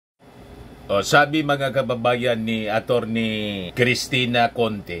O, sabi mga kababayan ni Attorney Cristina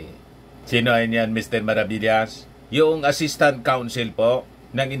Conte. Sino yan, Mr. Maravillas? Yung Assistant Counsel po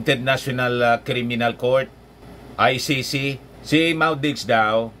ng International Criminal Court, ICC. Si Maudix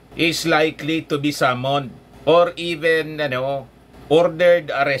daw is likely to be summoned or even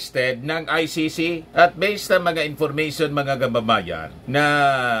ordered arrested ng ICC. At based sa mga information mga kababayan na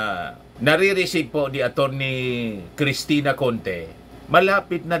nare-receive po ni Attorney Cristina Conte,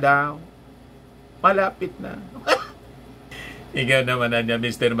 malapit na daw. Malapit na. Ikaw naman niya,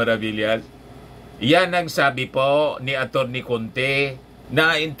 Mr. Maravillas. Yan ang sabi po ni Attorney Conte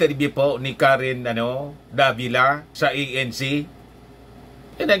na interview po ni Karen Davila sa ANC.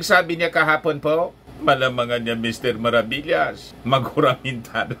 Yan ang sabi niya kahapon po. Malamangan niya, Mr. Maravillas.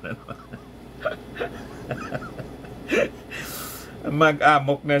 Maghuramintado na naman.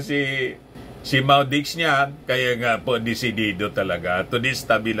 Mag-amok na si Maudix niyan, kaya nga po desidido talaga to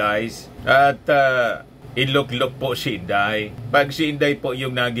destabilize at iluklok po si Inday. Pag si Inday po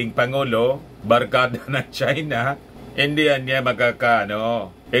yung naging Pangulo, barkada ng China, hindi niya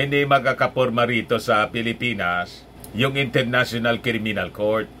hindi makakaporma rito sa Pilipinas yung International Criminal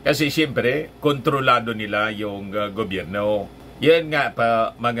Court. Kasi siyempre, kontrolado nila yung gobyerno. Yan nga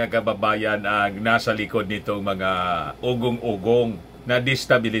pa mga kababayan ang nasa likod nitong mga ugong-ugong na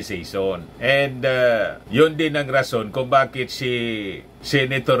destabilization. And yun din ang rason kung bakit si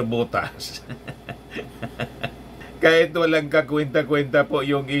Senator Botas kahit walang kakwenta-kwenta po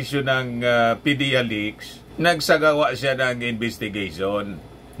yung issue ng PDEA leaks, nagsagawa siya ng investigation.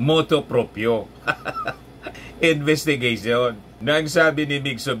 Moto proprio. Investigation. Nang sabi ni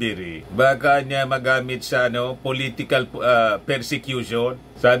Mig Subiri, baka niya magamit sa political persecution.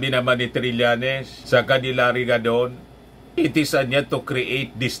 Sabi naman ni Trillanes, sa kanila rigadon, it is niya to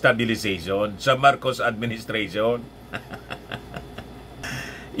create destabilization sa Marcos administration.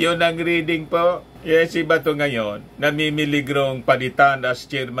 Yun ang reading po. Yes, si Bato ngayon, namimiligrong palitan as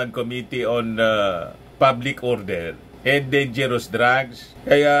Chairman Committee on Public Order and Dangerous Drugs.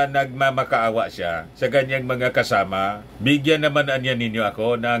 Kaya nagmamakaawa siya sa kanyang mga kasama. Bigyan naman niya ninyo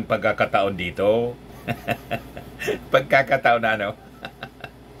ako ng pagkakataon dito. Pagkakataon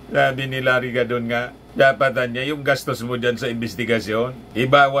Sabi ni Larry Gadon nga, dapatan niya yung gastos mo dyan sa investigasyon,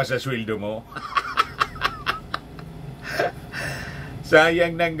 ibawas sa sweldo mo.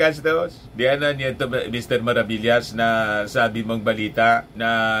 Sayang ng gastos. Diyan niya ito, Mr. Maravillas, na sabi mong balita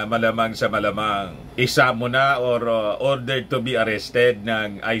na malamang sa malamang isa mo na or ordered to be arrested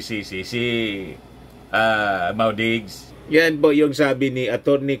ng ICC si Maudix. Yan po yung sabi ni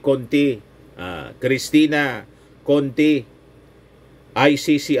Attorney Conte, Cristina Conte,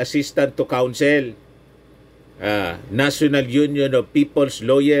 ICC Assistant to Counsel, National Union of People's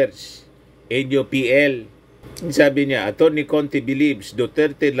Lawyers, NUPL. Sabi niya, Attorney Conte believes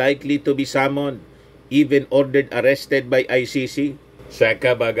Duterte likely to be summoned, even ordered arrested by ICC. Sa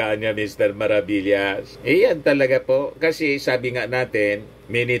kabagaan niya, Mr. Maravillas. Yan talaga po. Kasi sabi nga natin,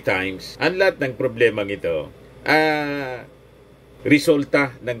 many times, ang lahat ng problemang ito,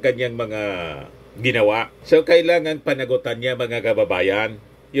 resulta ng kanyang mga ginawa. So, kailangan panagutan niya, mga kababayan,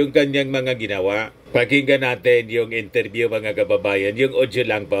 yung kanyang mga ginawa. Pakinggan natin yung interview, mga kababayan. Yung audio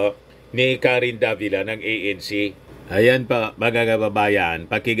lang po ni Karen Davila ng ANC. Ayan po, mga kababayan.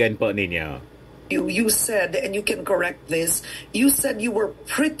 Pakinggan po ninyo. You said, and you can correct this, you said you were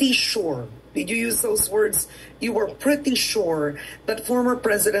pretty sure. Did you use those words? You were pretty sure that former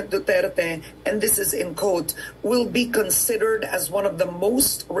President Duterte, and this is in quote, will be considered as one of the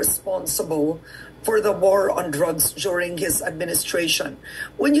most responsible for the war on drugs during his administration.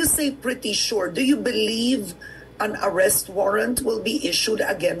 When you say pretty sure, do you believe an arrest warrant will be issued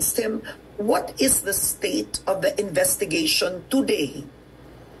against him? What is the state of the investigation today?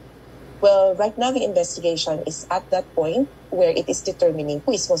 Well, right now the investigation is at that point where it is determining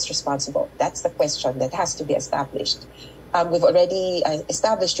who is most responsible. That's the question that has to be established. We've already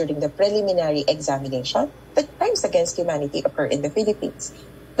established during the preliminary examination that crimes against humanity occur in the Philippines.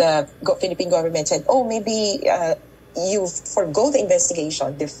 The Philippine government said, maybe you forgo the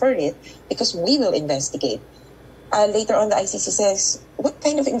investigation, defer it, because we will investigate. Later on, the ICC says, what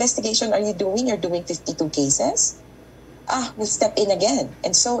kind of investigation are you doing? You're doing 52 cases? We'll step in again.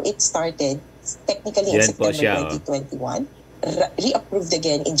 And so it started technically in September 2021, reapproved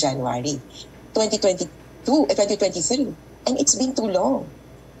again in January 2023. And it's been too long.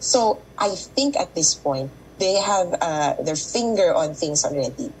 So I think at this point, they have their finger on things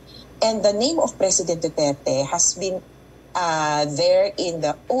already. And the name of President Duterte has been there in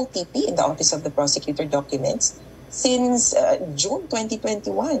the OTP, in the Office of the Prosecutor documents, since June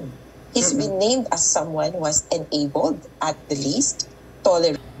 2021. He's been named as someone who was enabled, at the least,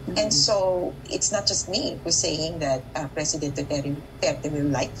 tolerant. And so it's not just me who's saying that President Duterte will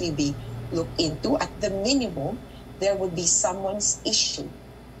likely be looked into. At the minimum, there would be someone's issue,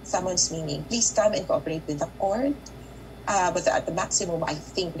 someone's meaning, please come and cooperate with the court. But at the maximum, I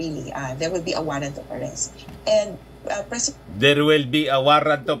think really there will be a warrant of arrest. And there will be a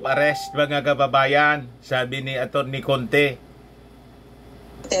warrant of arrest, mga kababayan, sabi ni Atty. Conte.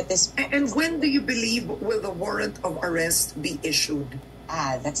 And when do you believe will the warrant of arrest be issued?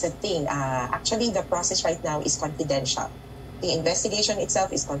 That's the thing. Actually, the process right now is confidential. The investigation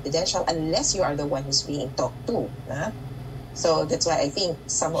itself is confidential unless you are the one who's being talked to. So that's why I think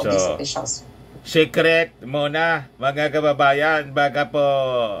some of these officials... Secret muna, mga kababayan, baka po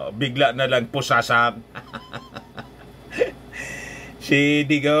bigla na lang pusasam. Si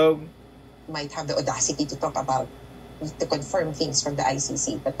Digong might have the audacity to talk about, to confirm things from the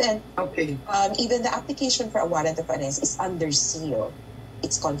ICC. But then, even the application for a warrant of arrest is under seal.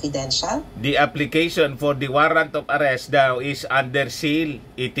 It's confidential. The application for the warrant of arrest daw is under seal.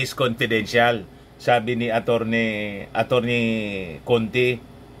 It is confidential, sabi ni Atty. Conte.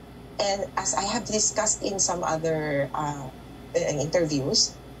 And as I have discussed in some other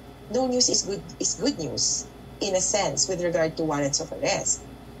interviews, no news is good news in a sense with regard to warrants of arrest.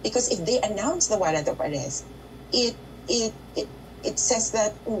 Because if they announce the warrant of arrest, it says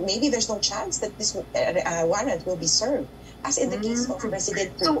that maybe there's no chance that this warrant will be served. As in the case of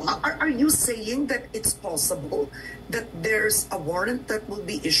President Putin. So are you saying that it's possible that there's a warrant that will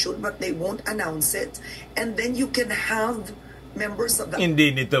be issued but they won't announce it, and then you can have members of the... Hindi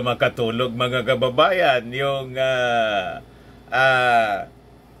nito makatulog, mga kababayan, yung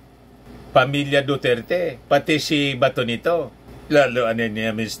pamilya Duterte, pati si Bato nito. Lalo niya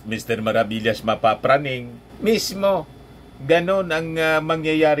Mr. Maravillas mapapraning. Mismo, ganon ang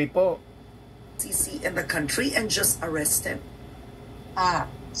mangyayari po. ICC in the country and just arrest him?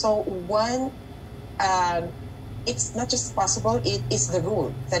 So one, it's not just possible, it is the rule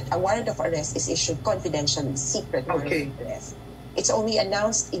that a warrant of arrest is issued confidentially, secret warrant of arrest. It's only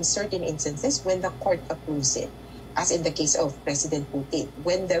announced in certain instances when the court approves it, as in the case of President Putin,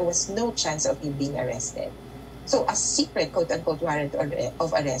 when there was no chance of him being arrested. So a secret, quote-unquote, warrant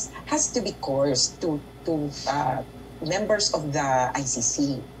of arrest has to be coerced to members of the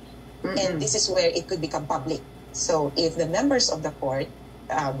ICC. And this is where it could become public. So if the members of the court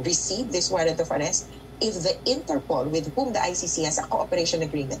receive this warrant of arrest, if the Interpol, with whom the ICC has a cooperation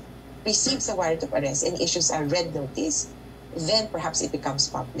agreement, receives a warrant of arrest and issues a red notice, then perhaps it becomes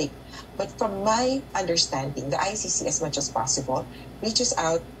public. But from my understanding, the ICC, as much as possible, reaches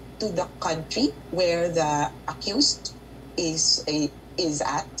out to the country where the accused is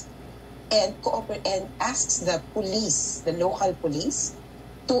at and asks the police, the local police,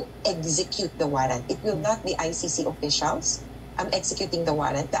 to execute the warrant. It will not be ICC officials executing the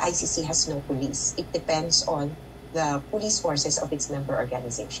warrant. The ICC has no police. It depends on the police forces of its member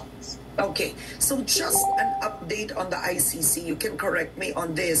organizations. Okay, so just an update on the ICC. You can correct me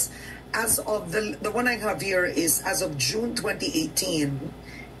on this. As of the one I have here is as of June 2018,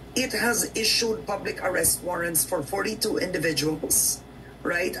 it has issued public arrest warrants for 42 individuals,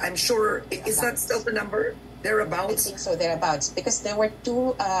 right? I'm sure, is that still the number? Thereabouts? I think so, thereabouts. Because there were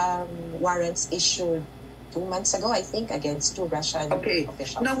two warrants issued 2 months ago, I think, against 2 Russian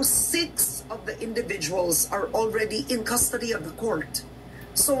officials. Now 6 of the individuals are already in custody of the court.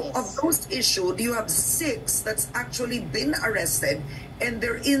 So of those issued, you have 6 that's actually been arrested and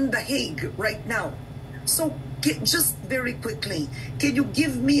they're in The Hague right now. So just very quickly, can you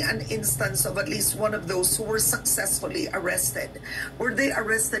give me an instance of at least one of those who were successfully arrested? Were they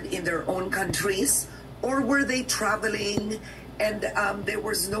arrested in their own countries, or were they traveling and there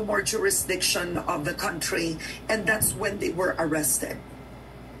was no more jurisdiction of the country, and that's when they were arrested?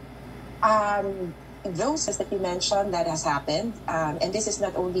 Those that you mentioned, that has happened, and this is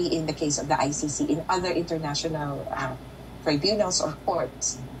not only in the case of the ICC, in other international tribunals or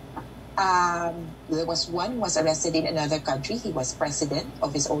courts. There was one was arrested in another country. He was president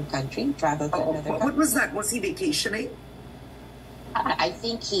of his own country, traveled to another country. What was that? Was he vacationing? I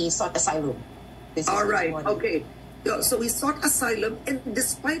think he sought asylum. All right, okay. So he sought asylum, and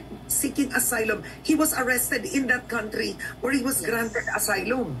despite seeking asylum, he was arrested in that country where he was granted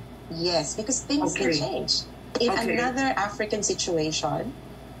asylum. Yes, because things can change. In another African situation,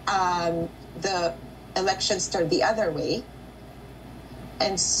 the elections turned the other way.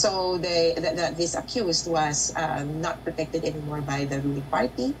 And so this accused was not protected anymore by the ruling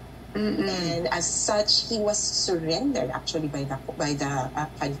party. And as such, he was surrendered actually by the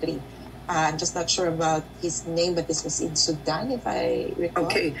country. I'm just not sure about his name, but this was in Sudan, if I recall.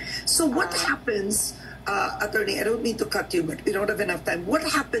 Okay. So what happens Attorney, I don't mean to cut you, but we don't have enough time. What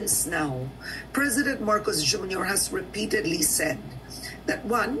happens now? President Marcos Jr. has repeatedly said that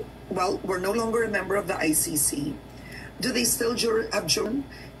one, well, we're no longer a member of the ICC. Do they still have jurisdiction,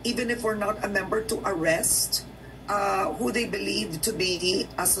 even if we're not a member, to arrest who they believe to be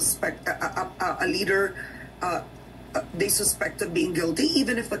a leader they suspect of being guilty,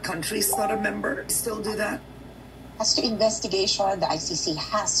 even if the country is not a member? Still do that? As to investigation, the ICC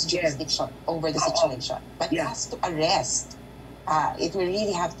has jurisdiction over the situation, but as to arrest, it will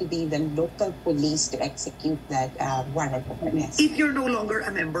really have to be the local police to execute that warrant of arrest. If you're no longer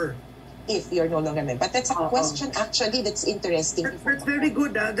a member. If you're no longer a member. But that's a question actually that's interesting. That's very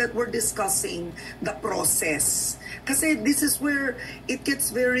good that we're discussing the process. Kasi this is where it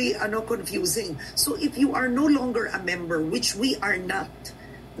gets very confusing. So if you are no longer a member, which we are not,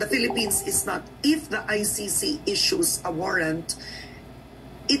 the Philippines is not, if the ICC issues a warrant,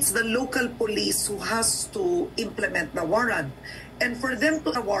 it's the local police who has to implement the warrant. And for them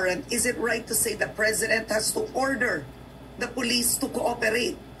to a warrant, is it right to say the president has to order the police to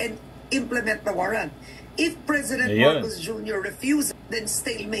cooperate and implement the warrant? If President Marcos Jr. refuses, then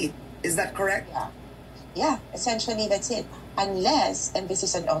stalemate. Is that correct? Yeah, essentially that's it. Unless, and this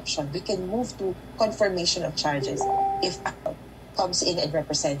is an option, we can move to confirmation of charges if comes in and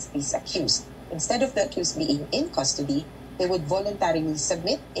represents these accused. Instead of the accused being in custody, they would voluntarily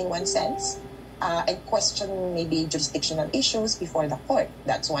submit in one sense and question maybe jurisdictional issues before the court.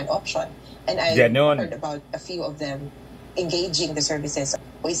 That's one option. And I heard about a few of them engaging the services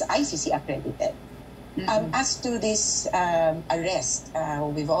who is ICC accredited. As to this arrest,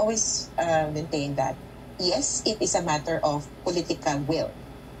 we've always maintained that, yes, it is a matter of political will.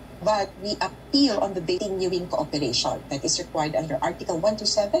 But we appeal on the continuing cooperation that is required under Article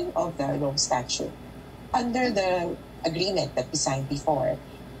 127 of the Rome Statute. Under the agreement that we signed before,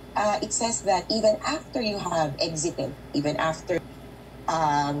 it says that even after you have exited, even after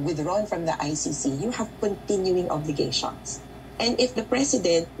withdrawn from the ICC, you have continuing obligations. And if the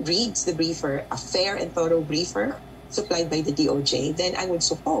president reads the briefer, a fair and thorough briefer supplied by the DOJ, then I would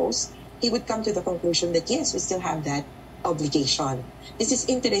suppose he would come to the conclusion that yes, we still have that obligation. This is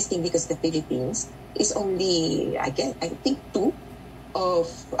interesting because the Philippines is only, I think, the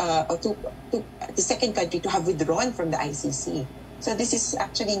second country to have withdrawn from the ICC. So this is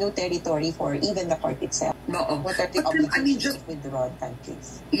actually new territory for even the court itself. What are the obligations of withdrawn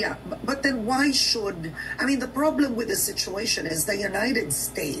countries? Yeah, but then why should... the problem with the situation is the United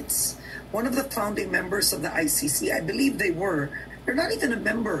States, one of the founding members of the ICC, I believe they're not even a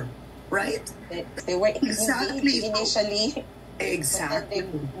member, right? They were initially... Exactly. They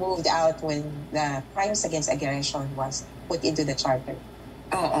moved out when the crimes against aggression was put into the charter.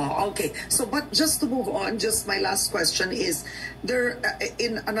 Okay. So, but just to move on, just my last question is, there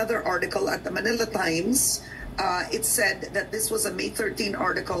in another article at the Manila Times, it said that this was a May 13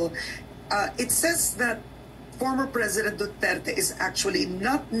 article. It says that former President Duterte is actually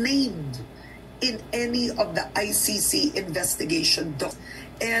not named in any of the ICC investigation documents.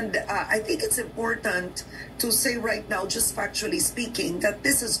 And I think it's important to say right now, just factually speaking, that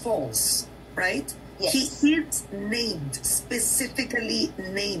this is false, right? Yes. He is named, specifically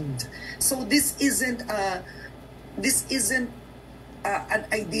named. So this isn't an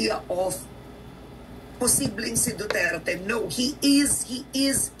idea of posibleng si Duterte. No, he is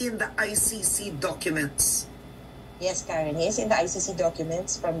in the ICC documents. Yes, Karen, he is in the ICC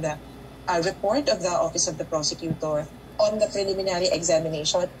documents from the report of the Office of the Prosecutor on the preliminary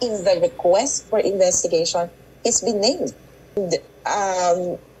examination. In the request for investigation, it's been named.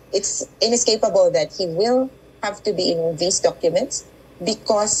 It's inescapable that he will have to be in these documents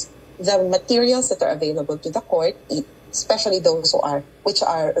because the materials that are available to the court, especially those which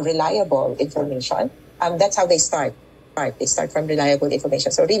are reliable information, that's how they start. They start from reliable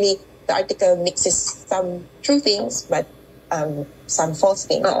information. So really, the article mixes some true things, but some false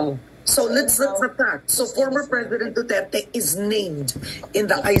things. So let's fact. So former President Duterte is named in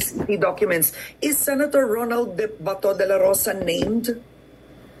the ICC documents. Is Senator Ronald Bato de la Rosa named?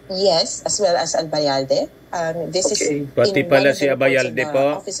 Yes, as well as Albayalde. This is pati pala si Abayalde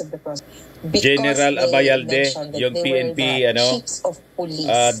po. Office of the General Abayalde, yung PNP chiefs of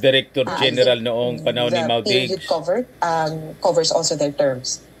police, Director General noong panahon ni Mau Diggs. Covers also their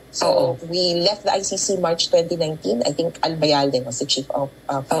terms. So we left the ICC March 2019. I think Albayalde was the chief of...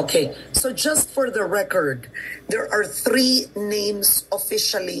 Okay. So just for the record, there are 3 names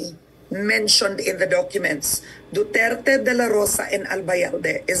officially mentioned in the documents: Duterte, De La Rosa, and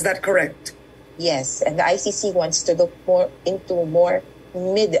Albayalde. Is that correct? Yes. And the ICC wants to look more into more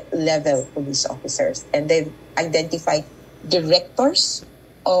mid-level police officers. And they've identified directors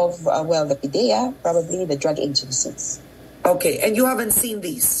of, the PDEA, probably the drug agencies. Okay, and you haven't seen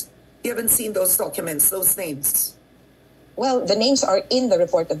these? You haven't seen those documents, those names? Well, the names are in the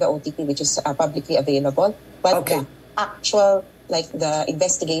report of the OTP, which is publicly available. But Okay. the actual, the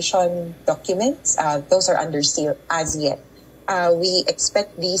investigation documents, those are under seal as yet. We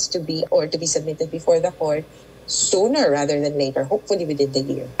expect these to be submitted before the court sooner rather than later, hopefully within the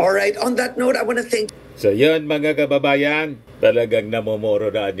year. All right, on that note, I want to thank... So yun mga kababayan, talagang namumuro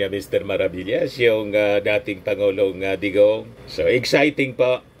na niya Mr. Maravillas, yung dating Pangulong Digong. So exciting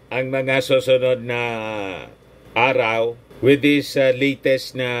po ang mga susunod na araw with this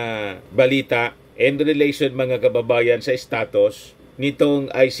latest na balita in relation mga kababayan sa status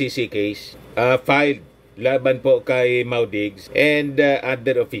nitong ICC case filed laban po kay Maudigs and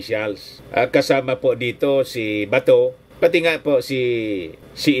other officials. Kasama po dito si Bato, pati nga po si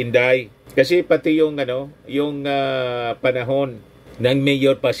Inday. Kasi pati yung panahon ng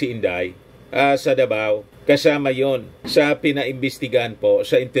mayor pa si Inday sa Davao, kasama yon sa pinaimbestigahan po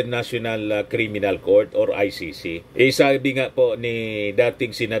sa International Criminal Court or ICC. Sabi nga po ni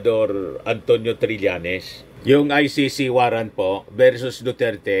dating Senador Antonio Trillanes, yung ICC warrant po versus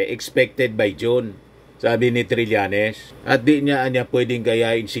Duterte expected by June, sabi ni Trillanes. At di niya pwedeng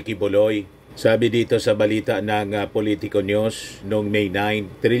gayain si Kibuloy. Sabi dito sa balita ng Politico News noong May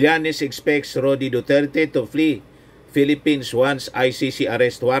 9, Trillanes expects Rodi Duterte to flee Philippines once ICC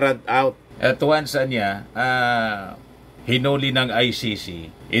arrest warrant out. At once hinuli ng ICC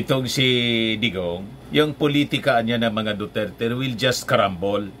itong si Digong, yung politika niya ng mga Duterte will just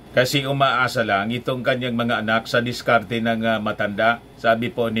crumble. Kasi umaasa lang itong kanyang mga anak sa diskarte ng matanda,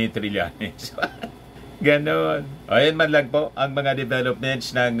 sabi po ni Trillanes. Ganon. Ayan man lang po ang mga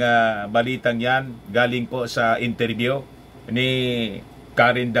developments ng balitang yan galing po sa interview ni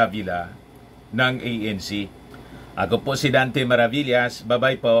Karen Davila ng ANC. Ako po si Dante Maravillas.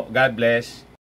 Bye-bye po. God bless.